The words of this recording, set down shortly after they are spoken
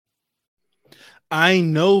I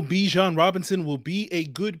know Bijan Robinson will be a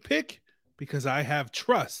good pick because I have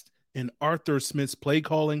trust in Arthur Smith's play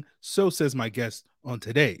calling. So says my guest on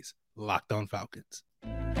today's Locked On Falcons.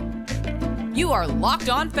 You are Locked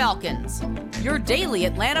On Falcons, your daily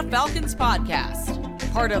Atlanta Falcons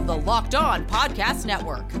podcast. Part of the Locked On Podcast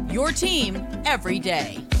Network, your team every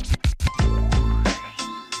day.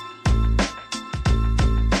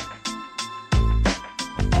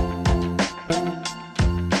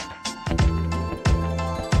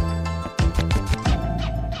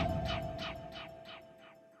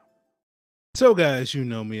 So, guys, you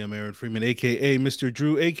know me. I'm Aaron Freeman, a.k.a. Mr.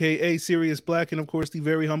 Drew, a.k.a. Sirius Black, and, of course, the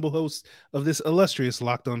very humble host of this illustrious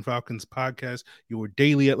Locked On Falcons podcast, your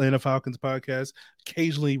daily Atlanta Falcons podcast,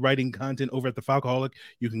 occasionally writing content over at the Falcoholic.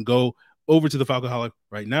 You can go over to the Falcoholic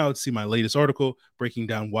right now to see my latest article breaking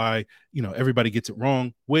down why, everybody gets it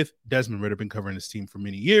wrong with Desmond Ridder. Been covering this team for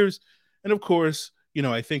many years. And, of course,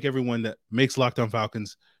 I think everyone that makes Locked On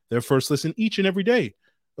Falcons their first listen each and every day,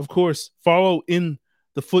 of course, follow in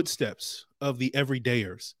the footsteps of the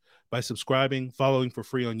everydayers by subscribing, following for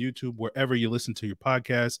free on YouTube, wherever you listen to your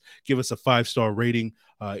podcast. Give us a 5-star rating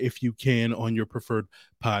if you can on your preferred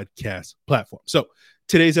podcast platform. So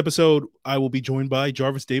today's episode, I will be joined by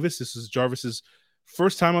Jarvis Davis. This is Jarvis's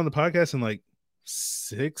first time on the podcast in like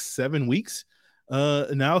 6-7 weeks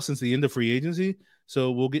now since the end of free agency.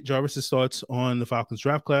 So we'll get Jarvis's thoughts on the Falcons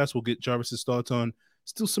draft class. We'll get Jarvis's thoughts on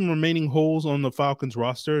still some remaining holes on the Falcons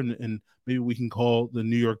roster, and maybe we can call the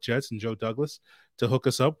New York Jets and Joe Douglas to hook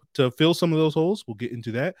us up to fill some of those holes. We'll get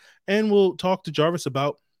into that, and we'll talk to Jarvis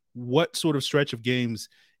about what sort of stretch of games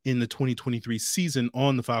in the 2023 season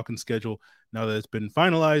on the Falcons schedule, now that it's been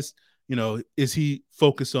finalized, is he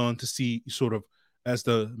focused on to see sort of as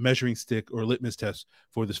the measuring stick or litmus test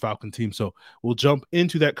for this Falcon team. So we'll jump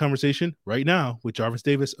into that conversation right now with Jarvis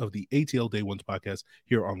Davis of the ATL Day Ones podcast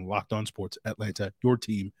here on Locked On Sports Atlanta, your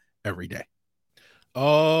team every day.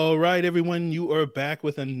 All right, everyone, you are back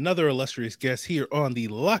with another illustrious guest here on the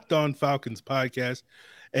Locked On Falcons podcast.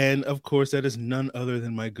 And of course, that is none other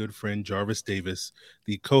than my good friend Jarvis Davis,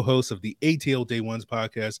 the co-host of the ATL Day Ones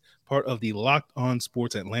podcast, part of the Locked On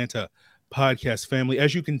Sports Atlanta podcast family.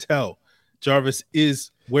 As you can tell, Jarvis is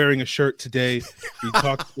wearing a shirt today. We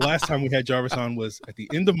talked last time we had Jarvis on was at the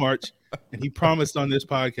end of March, and he promised on this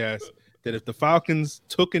podcast that if the Falcons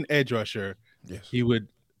took an edge rusher, he would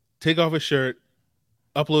take off his shirt,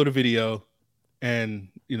 upload a video, and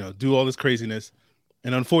do all this craziness.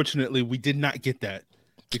 And unfortunately, we did not get that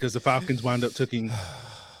because the Falcons wound up taking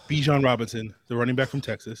Bijan Robinson, the running back from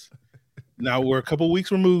Texas. Now we're a couple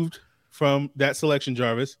weeks removed from that selection,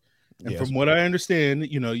 Jarvis. And from what I understand,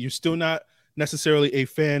 you're still not necessarily a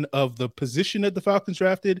fan of the position that the Falcons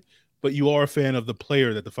drafted, but you are a fan of the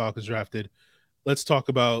player that the Falcons drafted. Let's talk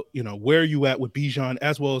about, where you at with Bijan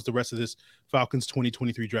as well as the rest of this Falcons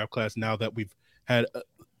 2023 draft class now that we've had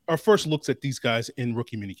our first looks at these guys in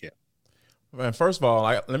rookie minicamp. Man, first of all,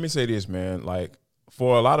 let me say this, man. Like,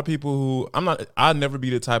 for a lot of people who I'd never be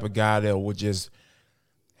the type of guy that would just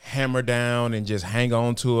hammer down and just hang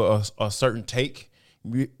on to a certain take.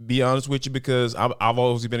 Be honest with you, because I've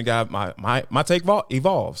always been a guy. My take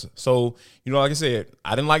evolves. So like I said,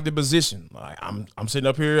 I didn't like the position. Like I'm sitting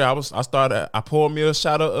up here. I poured me a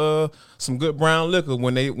shot of some good brown liquor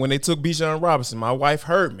when they took Bijan Robinson. My wife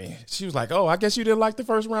heard me. She was like, "Oh, I guess you didn't like the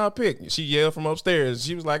first round pick." She yelled from upstairs.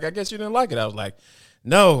 She was like, "I guess you didn't like it." I was like,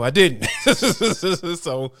 "No, I didn't."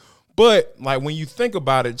 So. But, like, when you think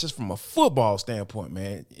about it just from a football standpoint,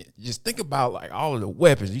 man, just think about, like, all of the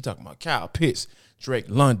weapons. You talking about Kyle Pitts, Drake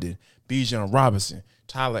London, Bijan Robinson,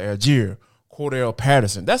 Tyler Algier, Cordell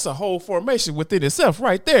Patterson. That's a whole formation within itself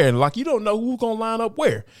right there. And, like, you don't know who's going to line up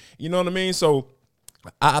where. You know what I mean? So,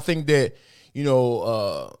 I think that,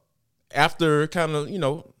 after kind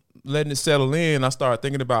of, letting it settle in, I started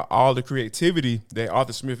thinking about all the creativity that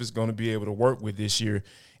Arthur Smith is going to be able to work with this year.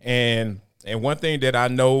 And one thing that I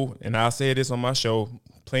know, and I'll say this on my show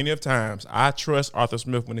plenty of times, I trust Arthur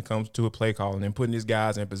Smith when it comes to a play calling and putting his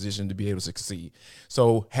guys in position to be able to succeed.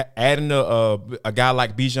 So adding a guy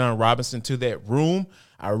like Bijan Robinson to that room,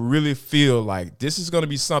 I really feel like this is going to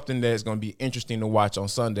be something that's going to be interesting to watch on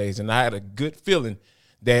Sundays. And I had a good feeling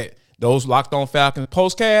that those Locked On Falcons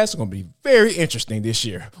postcasts are going to be very interesting this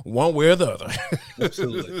year, one way or the other.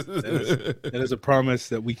 Absolutely. That is a promise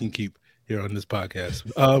that we can keep here on this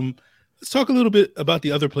podcast. Let's talk a little bit about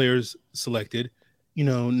the other players selected.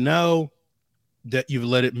 Now that you've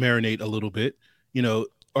let it marinate a little bit,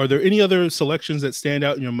 are there any other selections that stand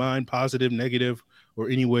out in your mind, positive, negative, or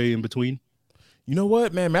any way in between? You know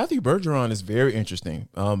what, man? Matthew Bergeron is very interesting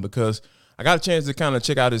because I got a chance to kind of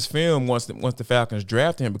check out his film once the Falcons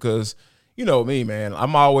draft him because, me, man,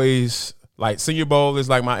 I'm always like Senior Bowl is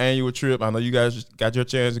like my annual trip. I know you guys got your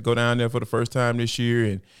chance to go down there for the first time this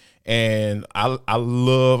year, and I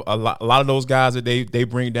love a lot of those guys that they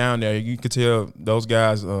bring down there. You can tell those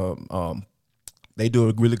guys they do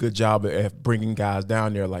a really good job at bringing guys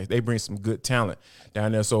down there. Like they bring some good talent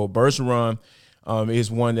down there. So Bergeron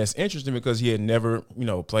is one that's interesting because he had never,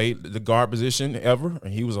 played the guard position ever.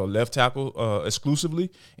 And he was a left tackle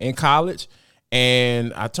exclusively in college.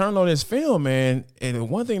 And I turned on his film, man, and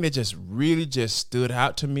one thing that just really just stood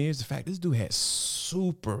out to me is the fact this dude had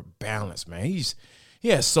super balance, man. He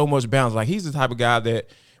has so much balance. Like he's the type of guy that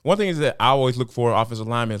one thing is that I always look for offensive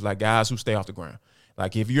linemen is like guys who stay off the ground.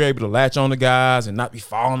 Like if you're able to latch on to guys and not be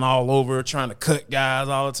falling all over, trying to cut guys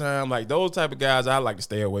all the time, like those type of guys I like to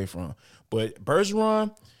stay away from. But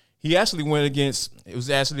Bergeron, he actually went against – it was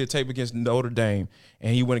actually a tape against Notre Dame,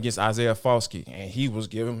 and he went against Isaiah Foskey, and he was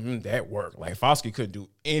giving him that work. Like Foskey couldn't do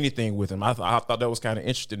anything with him. I thought that was kind of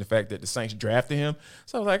interesting, the fact that the Saints drafted him.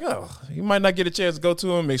 So I was like, oh, he might not get a chance to go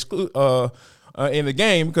to him in the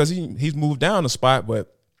game because he's moved down a spot,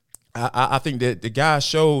 but – I think that the guy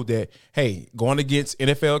showed that, hey, going against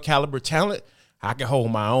NFL caliber talent, I can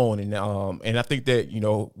hold my own. And I think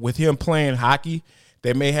that, with him playing hockey,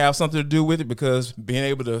 that may have something to do with it because being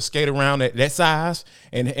able to skate around at that size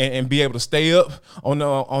and be able to stay up on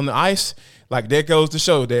the ice, like that goes to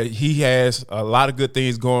show that he has a lot of good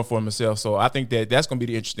things going for himself. So I think that that's going to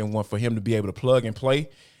be the interesting one for him to be able to plug and play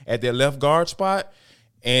at that left guard spot.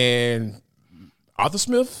 And Arthur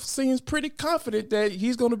Smith seems pretty confident that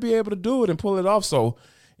he's going to be able to do it and pull it off. So,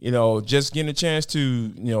 just getting a chance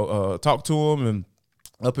to, talk to him and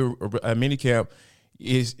up at minicamp,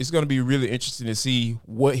 it's going to be really interesting to see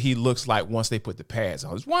what he looks like once they put the pads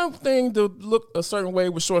on. It's one thing to look a certain way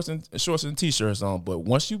with shorts and T-shirts on, but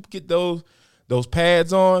once you get those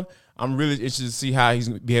pads on, I'm really interested to see how he's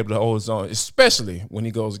going to be able to hold his own, especially when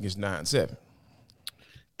he goes against 9-7.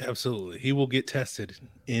 Absolutely. He will get tested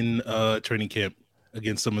in training camp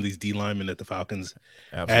against some of these D linemen that the Falcons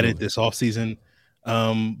added this offseason.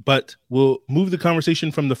 But we'll move the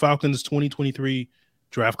conversation from the Falcons 2023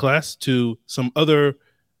 draft class to some other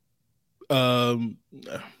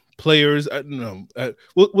players. I don't know.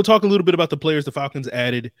 We'll talk a little bit about the players the Falcons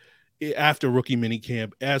added after rookie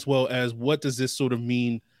minicamp, as well as what does this sort of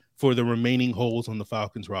mean for the remaining holes on the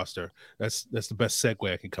Falcons roster. That's the best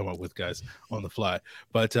segue I can come up with, guys, on the fly.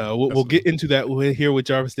 But we'll get into that. We'll hear with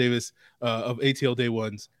Jarvis Davis of ATL Day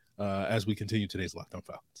Ones as we continue today's Locked On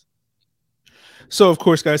Falcons. So, of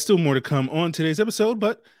course, guys, still more to come on today's episode.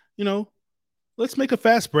 But, let's make a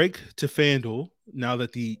fast break to FanDuel now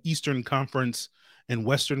that the Eastern Conference and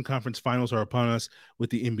Western Conference finals are upon us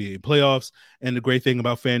with the NBA playoffs. And the great thing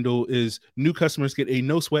about FanDuel is new customers get a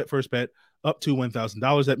no-sweat first bet up to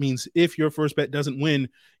 $1,000. That means if your first bet doesn't win,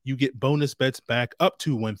 you get bonus bets back up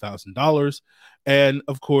to $1,000. And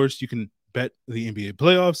of course, you can bet the NBA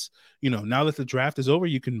playoffs. Now that the draft is over,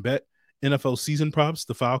 you can bet NFL season props,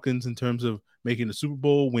 the Falcons in terms of making the Super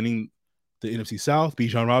Bowl, winning the NFC South,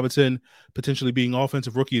 Bijan Robinson potentially being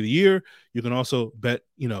offensive rookie of the year. You can also bet,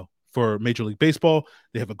 for Major League Baseball.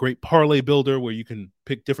 They have a great parlay builder where you can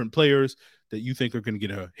pick different players that you think are going to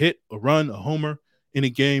get a hit, a run, a homer in a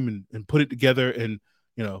game and put it together and,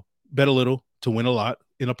 bet a little to win a lot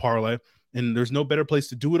in a parlay. And there's no better place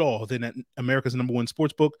to do it all than at America's #1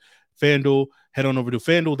 sportsbook, FanDuel. Head on over to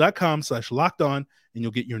FanDuel.com/lockedon and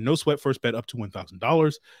you'll get your no sweat first bet up to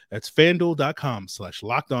 $1,000. That's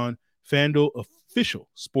FanDuel.com/lockedon. FanDuel, official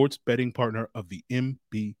sports betting partner of the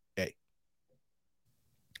NBA.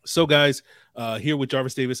 So, guys, here with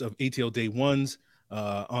Jarvis Davis of ATL Day Ones.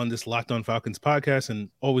 On this Locked On Falcons podcast, and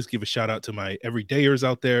always give a shout out to my everydayers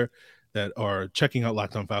out there that are checking out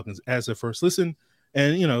Locked On Falcons as their first listen.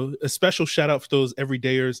 And, a special shout out for those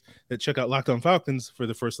everydayers that check out Locked On Falcons for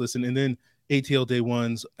the first listen, and then ATL Day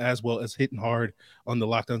Ones, as well as hitting hard on the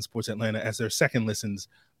Locked On Sports Atlanta as their second listens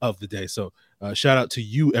of the day. So shout out to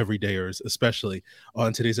you everydayers, especially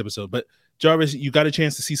on today's episode. But Jarvis, you got a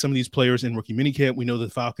chance to see some of these players in rookie minicamp. We know the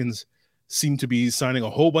Falcons seem to be signing a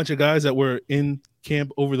whole bunch of guys that were in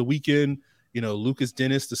camp over the weekend. Lucas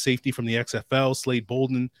Dennis, the safety from the XFL, Slade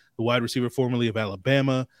Bolden, the wide receiver formerly of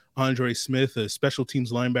Alabama, Andre Smith, the special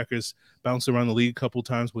teams linebackers, bounced around the league a couple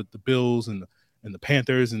times with the Bills and the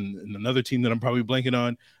Panthers and another team that I'm probably blanking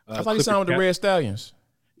on. I thought he signed with the Red Stallions.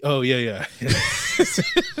 Oh, yeah.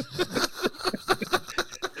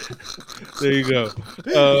 There you go.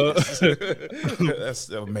 That's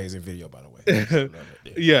an amazing video, by the way.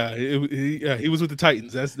 He was with the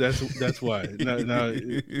Titans. That's why. Now,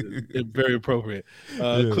 very appropriate.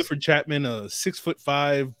 Yes. Clifford Chapman, a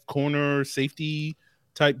 6'5" corner safety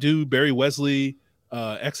type dude. Barry Wesley,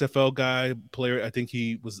 XFL guy, player. I think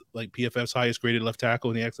he was like PFF's highest graded left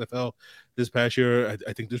tackle in the XFL this past year.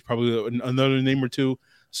 I think there's probably another name or two.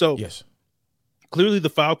 So yes, clearly the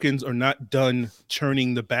Falcons are not done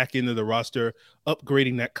churning the back end of the roster,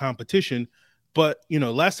 upgrading that competition. But,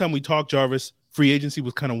 last time we talked, Jarvis, free agency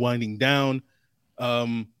was kind of winding down.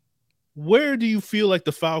 Where do you feel like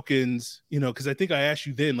the Falcons, because I think I asked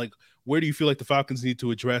you then, like, where do you feel like the Falcons need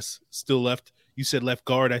to address still left? You said left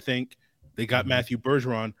guard, I think. They got Matthew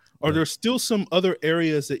Bergeron. Are there still some other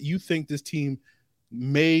areas that you think this team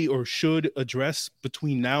may or should address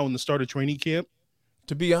between now and the start of training camp?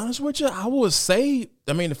 To be honest with you, I would say,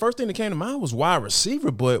 the first thing that came to mind was wide receiver.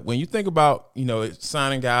 But when you think about,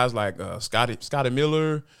 signing guys like Scotty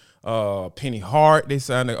Miller, Penny Hart, they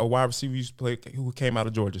signed a wide receiver who came out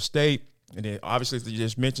of Georgia State. And then obviously they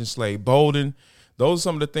just mentioned Slade Bolden. Those are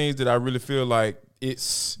some of the things that I really feel like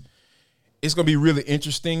it's going to be really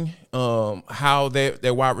interesting how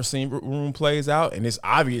that wide receiver room plays out. And it's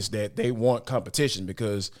obvious that they want competition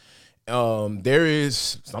because there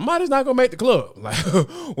is somebody's not going to make the club. Like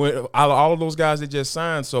when all of those guys that just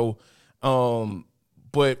signed. So,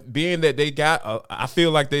 but being that they got, I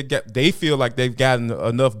feel like they feel like they've gotten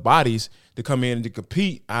enough bodies to come in and to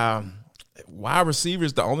compete. Wide receiver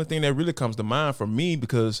is the only thing that really comes to mind for me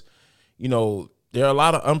because, there are a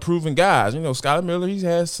lot of unproven guys. Scotty Miller, he's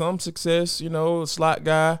had some success, slot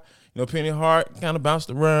guy. Penny Hart kind of bounced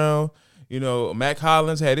around. Mac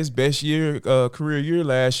Hollins had his best career year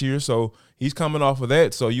last year, so he's coming off of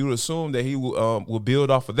that. So you would assume that he will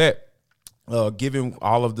build off of that, given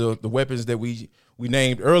all of the weapons that we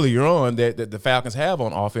named earlier on that the Falcons have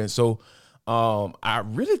on offense. So I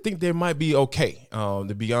really think they might be okay,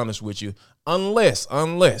 to be honest with you, unless,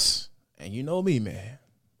 and you know me, man.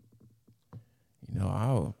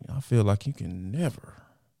 I feel like you can never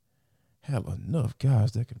have enough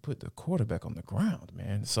guys that can put the quarterback on the ground,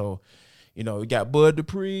 man. So, we got Bud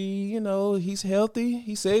Dupree, he's healthy.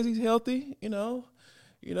 He says he's healthy,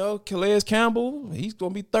 Calais Campbell, he's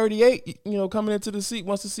going to be 38, coming into the seat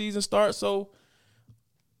once the season starts. So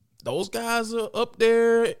those guys are up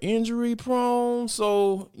there, injury prone.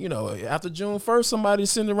 So, after June 1st,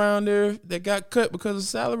 somebody's sitting around there that got cut because of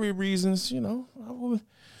salary reasons,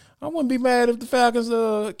 I wouldn't be mad if the Falcons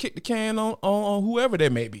kick the can on whoever they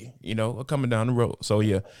may be, coming down the road. So,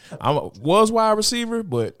 yeah, I was wide receiver,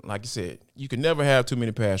 but like you said, you can never have too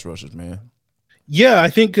many pass rushers, man. Yeah,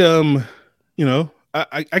 I think, I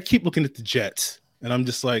keep looking at the Jets, and I'm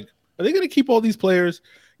just like, are they going to keep all these players?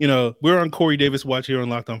 We're on Corey Davis watch here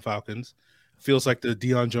on Locked On Falcons. Feels like the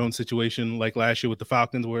Deion Jones situation like last year with the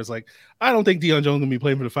Falcons, where it's like, I don't think Deion Jones is going to be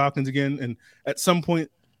playing for the Falcons again. And at some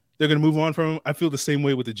point, they're going to move on from him. I feel the same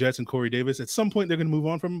way with the Jets and Corey Davis. At some point, they're going to move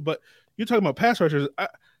on from him. But you're talking about pass rushers. I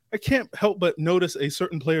can't help but notice a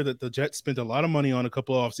certain player that the Jets spent a lot of money on a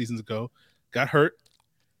couple of off seasons ago, got hurt.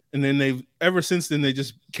 And then ever since then, they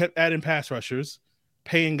just kept adding pass rushers,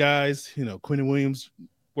 paying guys, Quentin Williams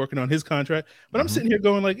working on his contract. But I'm sitting here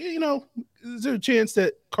going like, is there a chance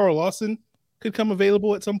that Carl Lawson could come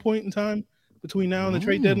available at some point in time between now and the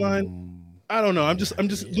trade deadline? I don't know. I'm just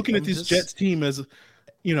looking at this Jets team as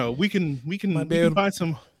we can find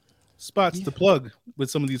some spots to plug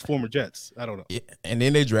with some of these former Jets. I don't know. Yeah. And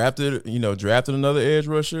then they drafted another edge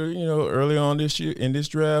rusher, early on this year's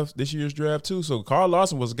draft too. So Carl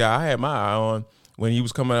Lawson was a guy I had my eye on when he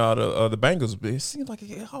was coming out of the Bengals. But it seemed like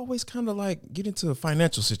it always kind of like get into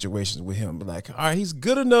financial situations with him. But like, all right, he's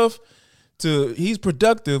good enough he's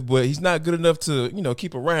productive, but he's not good enough to,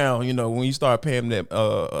 keep around, when you start paying them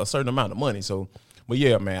a certain amount of money. So, but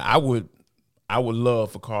yeah, man, I would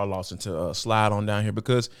love for Carl Lawson to slide on down here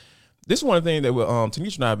because this is one thing that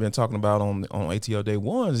Tanisha and I have been talking about on ATL Day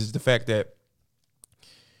 1 is the fact that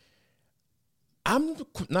I'm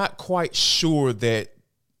not quite sure that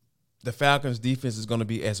the Falcons defense is going to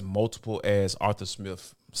be as multiple as Arthur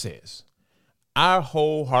Smith says. I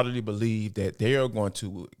wholeheartedly believe that they are going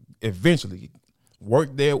to eventually work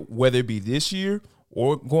there, whether it be this year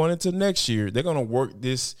or going into next year, they're going to work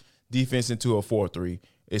this defense into a 4-3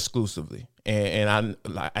 exclusively. And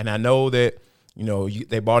I know that,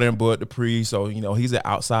 they brought in Bud Dupree, so, he's an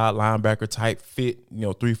outside linebacker type fit,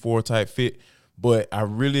 3-4 type fit. But I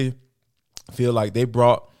really feel like they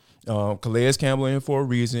brought Calais Campbell in for a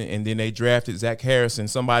reason, and then they drafted Zach Harrison,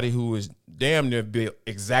 somebody who is damn near built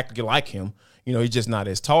exactly like him. He's just not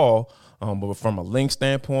as tall, but from a length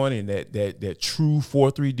standpoint and that true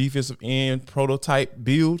 4-3 defensive end prototype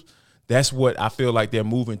build, that's what I feel like they're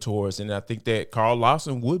moving towards. And I think that Carl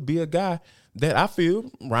Lawson would be a guy that I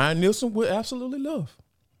feel Ryan Nielsen would absolutely love.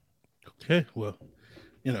 Okay, well,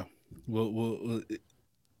 we'll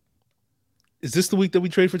is this the week that we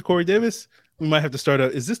trade for Corey Davis? We might have to start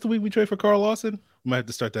out. Is this the week we trade for Carl Lawson? We might have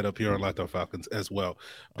to start that up here on Locked On Falcons as well.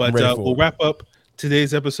 But we'll wrap up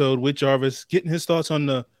today's episode with Jarvis getting his thoughts on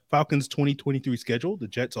the Falcons 2023 schedule. The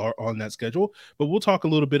Jets are on that schedule, but we'll talk a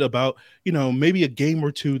little bit about, maybe a game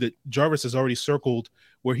or two that Jarvis has already circled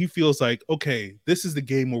where he feels like, okay, this is the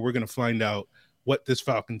game where we're going to find out what this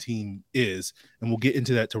Falcon team is. And we'll get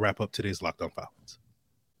into that to wrap up today's Locked On Falcons.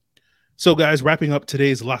 So, guys, wrapping up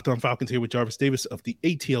today's Locked On Falcons here with Jarvis Davis of the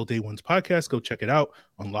ATL Day Ones podcast. Go check it out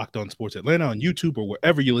on Locked On Sports Atlanta on YouTube or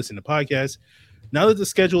wherever you listen to podcasts. Now that the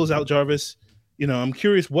schedule is out, Jarvis, I'm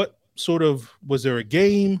curious, what sort of, was there a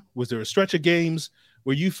game? Was there a stretch of games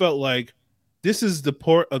where you felt like this is the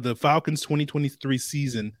part of the Falcons 2023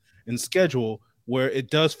 season and schedule where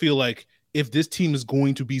it does feel like if this team is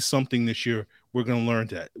going to be something this year, we're going to learn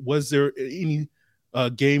that? Was there any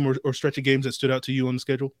game or stretch of games that stood out to you on the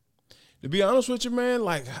schedule? To be honest with you, man,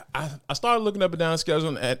 like I started looking up and down the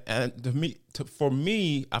schedule, and for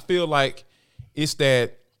me, I feel like it's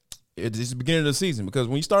the beginning of the season, because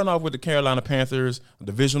when you're starting off with the Carolina Panthers, a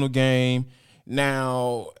divisional game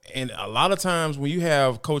now, and a lot of times when you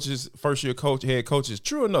have coaches, first-year head coaches,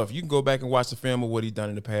 true enough, you can go back and watch the film of what he's done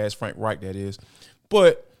in the past, Frank Reich, that is,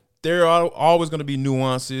 but there are always going to be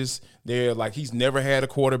nuances. There, like, he's never had a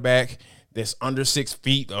quarterback that's under 6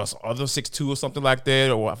 feet or under 6'2" or something like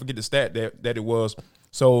that, or I forget the stat that it was.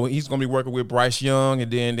 So he's going to be working with Bryce Young, and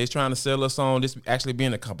then they're trying to sell us on this actually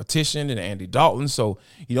being a competition and Andy Dalton. So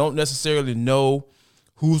you don't necessarily know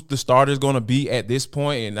who's the starter is going to be at this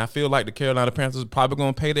point. And I feel like the Carolina Panthers are probably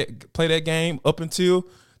going to play that game up until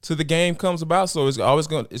the game comes about. So it's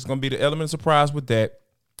going to be the element of surprise with that.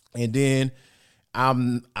 And then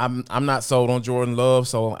I'm not sold on Jordan Love,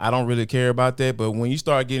 so I don't really care about that. But when you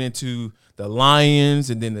start getting into the Lions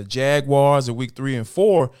and then the Jaguars in week 3 and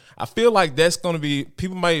 4, I feel like that's going to be,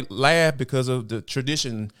 people might laugh because of the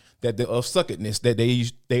tradition of suckedness that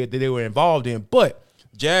they were involved in. But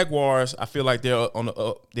Jaguars, I feel like they're on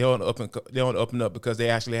the up and up because they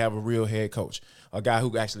actually have a real head coach, a guy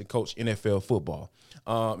who actually coached NFL football,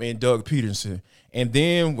 and Doug Peterson. And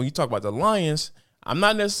then when you talk about the Lions, I'm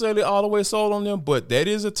not necessarily all the way sold on them, but that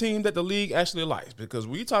is a team that the league actually likes, because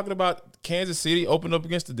we're talking about Kansas City open up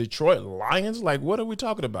against the Detroit Lions. Like, what are we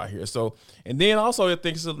talking about here? So, and then also I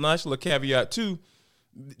think it's a nice little caveat too,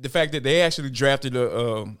 the fact that they actually drafted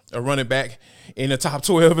a running back in the top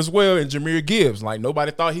 12 as well, in Jahmyr Gibbs. Like,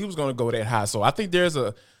 nobody thought he was going to go that high. So I think there's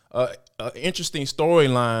a interesting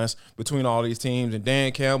storylines between all these teams. And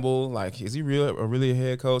Dan Campbell, like, is he really a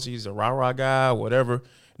head coach? He's a rah-rah guy or whatever.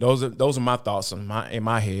 Those are my thoughts in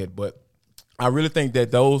my head. But I really think that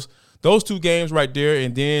those 2 games right there,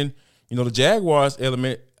 and then, the Jaguars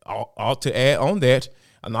element, ought to add on that.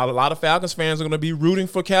 Not a lot of Falcons fans are going to be rooting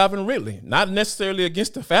for Calvin Ridley. Not necessarily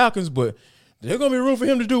against the Falcons, but they're going to be rooting for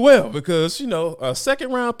him to do well, because, a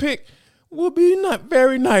second-round pick would be not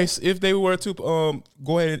very nice if they were to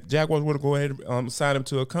go ahead. Jaguars were to go ahead and sign him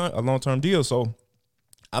to a long-term deal. So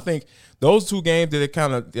I think those 2 games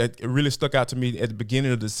that really stuck out to me at the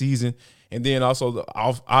beginning of the season, and then also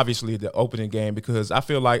obviously the opening game, because I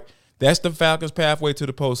feel like that's the Falcons' pathway to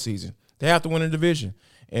the postseason. They have to win a division.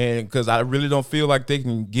 And because I really don't feel like they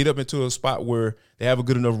can get up into a spot where they have a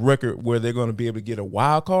good enough record where they're going to be able to get a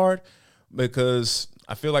wild card, because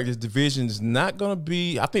I feel like this division is not going to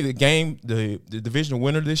be – I think the divisional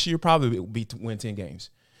winner this year probably will be to win 10 games.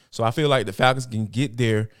 So I feel like the Falcons can get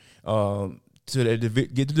there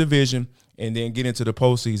get the division and then get into the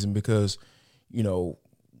postseason, because,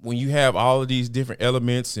 when you have all of these different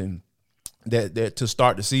elements and that to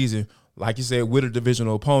start the season, like you said, with a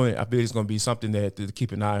divisional opponent, I feel it's going to be something that to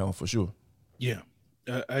keep an eye on for sure. Yeah,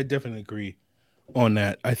 I definitely agree on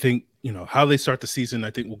that. I think, how they start the season,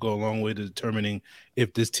 I think will go a long way to determining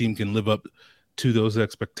if this team can live up to those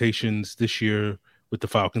expectations this year with the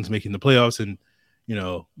Falcons making the playoffs. And,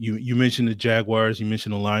 you mentioned the Jaguars, you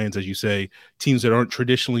mentioned the Lions, as you say, teams that aren't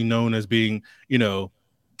traditionally known as being,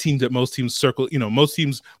 teams that most teams circle. Most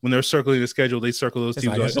teams, when they're circling the schedule, they circle those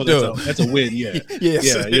teams like, that's a win. Yeah. Yes,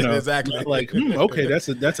 yeah, exactly. Like, okay, that's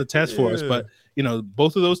a test for us. But,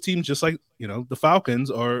 both of those teams, just like, the Falcons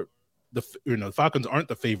are the Falcons aren't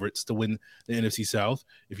the favorites to win the NFC South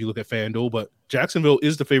if you look at FanDuel, but Jacksonville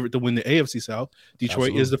is the favorite to win the AFC South. Detroit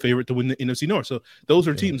Absolutely. Is the favorite to win the NFC North. So those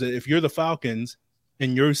are teams that if you're the Falcons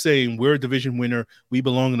and you're saying we're a division winner, we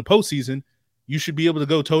belong in the postseason, you should be able to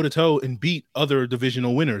go toe-to-toe and beat other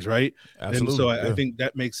divisional winners, right? Absolutely. And so I think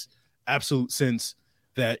that makes absolute sense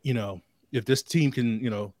that, if this team can,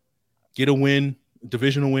 get a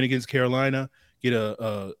divisional win against Carolina, get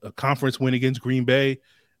a conference win against Green Bay,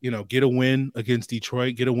 get a win against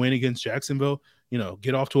Detroit, get a win against Jacksonville,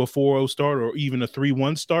 get off to a 4-0 start or even a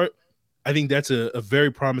 3-1 start, I think that's a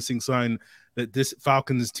very promising sign that this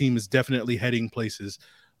Falcons team is definitely heading places,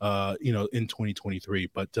 in 2023.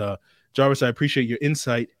 But Jarvis, I appreciate your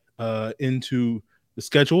insight into the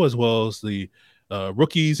schedule as well as the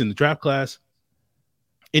rookies in the draft class.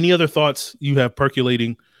 Any other thoughts you have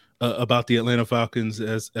percolating about the Atlanta Falcons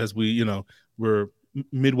as we, we're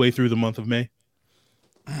midway through the month of May?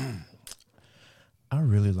 I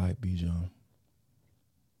really like Bijan.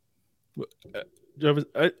 Jarvis,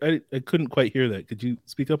 I couldn't quite hear that. Could you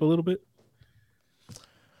speak up a little bit?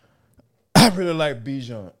 I really like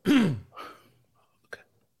Bijan.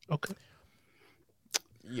 Okay.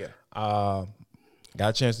 Yeah. Got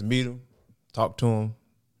a chance to meet him, talk to him.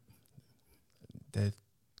 That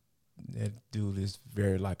dude is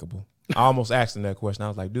very likable. I almost asked him that question. I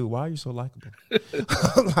was like, dude, why are you so likable?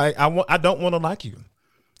 Like, I don't want to like you.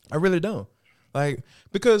 I really don't. Like,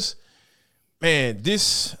 because, man,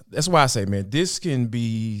 that's why I say, man, this can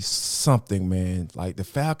be something, man. Like, the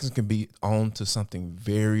Falcons can be on to something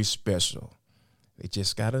very special. They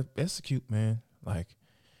just got to execute, man. Like,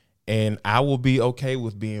 and I will be okay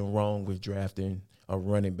with being wrong with drafting a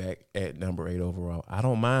running back at number 8 overall. I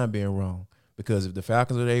don't mind being wrong, because if the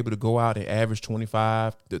Falcons are able to go out and average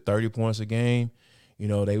 25 to 30 points a game,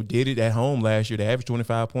 they did it at home last year. They averaged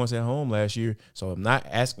 25 points at home last year. So I'm not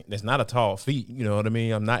asking – that's not a tall feat. You know what I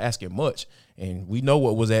mean? I'm not asking much. And we know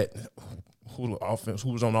what was who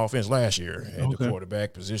was on offense last year at the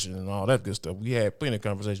quarterback position and all that good stuff. We had plenty of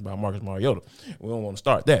conversation about Marcus Mariota. We don't want to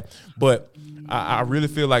start that. But I really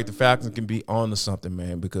feel like the Falcons can be on to something,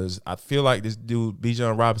 man, because I feel like this dude,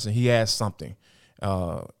 Bijan Robinson, he has something.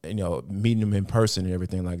 Meeting him in person and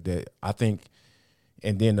everything like that. I think –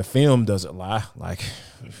 and then the film doesn't lie. Like,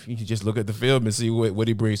 if you just look at the film and see what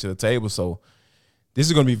he brings to the table. So this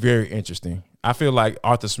is going to be very interesting. I feel like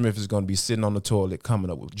Arthur Smith is going to be sitting on the toilet coming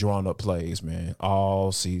up with drawn up plays, man,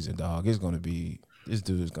 all season, dog. This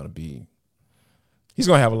dude is going to be – he's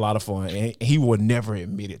going to have a lot of fun. And he will never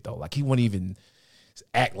admit it, though. Like, he won't even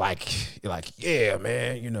act like yeah,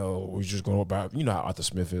 man, we're just going about – how Arthur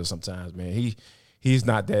Smith is sometimes, man. He's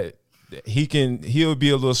not that – he'll be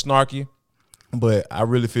a little snarky. But I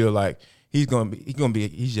really feel like he's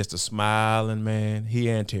just a smiling man. He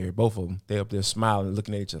and Terry, both of them, they up there smiling,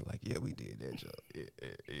 looking at each other like, yeah, we did that job.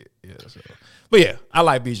 Yeah. So. But yeah, I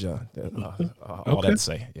like Bijan. All that to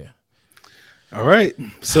say, yeah. All right,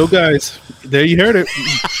 so guys, there you heard it.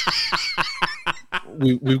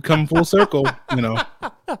 We've come full circle,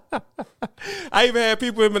 I even had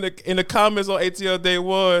people in the comments on ATL Day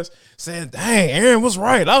Ones saying, dang, Aaron was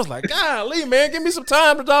right. I was like, golly, man, give me some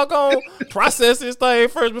time to doggone process this thing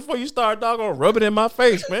first before you start doggone rubbing it in my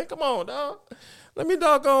face, man. Come on, dog. Let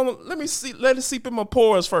it seep in my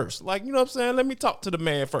pores first. Like, you know what I'm saying? Let me talk to the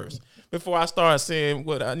man first before I start saying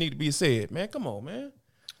what I need to be said. Man, come on, man.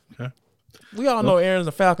 Okay. We all know Aaron's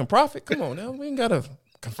a Falcon prophet. Come on now. We ain't got to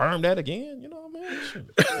confirm that again. You know what I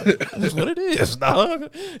mean? That's what it is,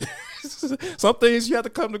 dog. Some things you have to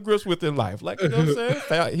come to grips with in life. Like, you know what I'm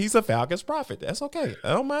saying? He's a Falcons prophet. That's okay.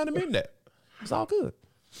 I don't mind admitting that. It's all good.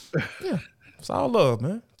 Yeah. It's all love,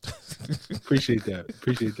 man. Appreciate that.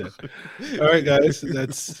 All right,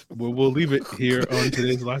 guys. We'll leave it here on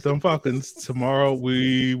today's Locked On Falcons. Tomorrow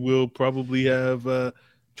we will probably have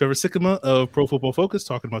Trevor Sikkema of Pro Football Focus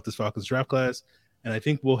talking about this Falcons draft class. And I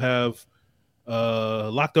think we'll have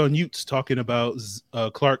Locked On Utes talking about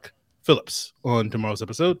Clark Phillips on tomorrow's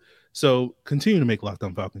episode. So continue to make Locked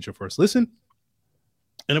On Falcons your first listen.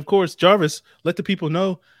 And of course, Jarvis, let the people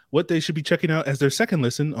know what they should be checking out as their second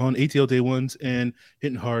listen on ATL Day Ones and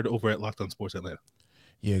Hitting Hard over at Locked On Sports Atlanta.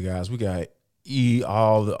 Yeah, guys, we got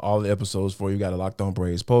all the episodes for you. We got a Locked On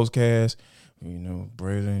Braves postcast.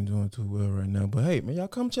 Braves ain't doing too well right now. But hey, man, y'all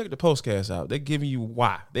come check the postcast out. They're giving you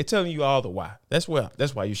why. They're telling you all the why. That's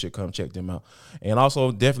why you should come check them out. And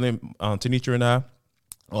also, definitely, Tanisha and I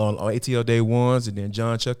on ATL Day Ones, and then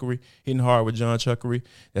John Chuckery, Hitting Hard with John Chuckery.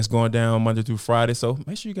 That's going down Monday through Friday. So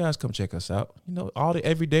make sure you guys come check us out. All the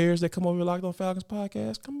everydayers that come over to Locked On Falcons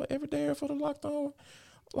podcast, come every day for the Locked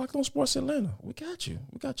On Sports Atlanta. We got you.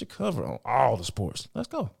 We got you covered on all the sports. Let's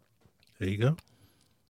go. There you go.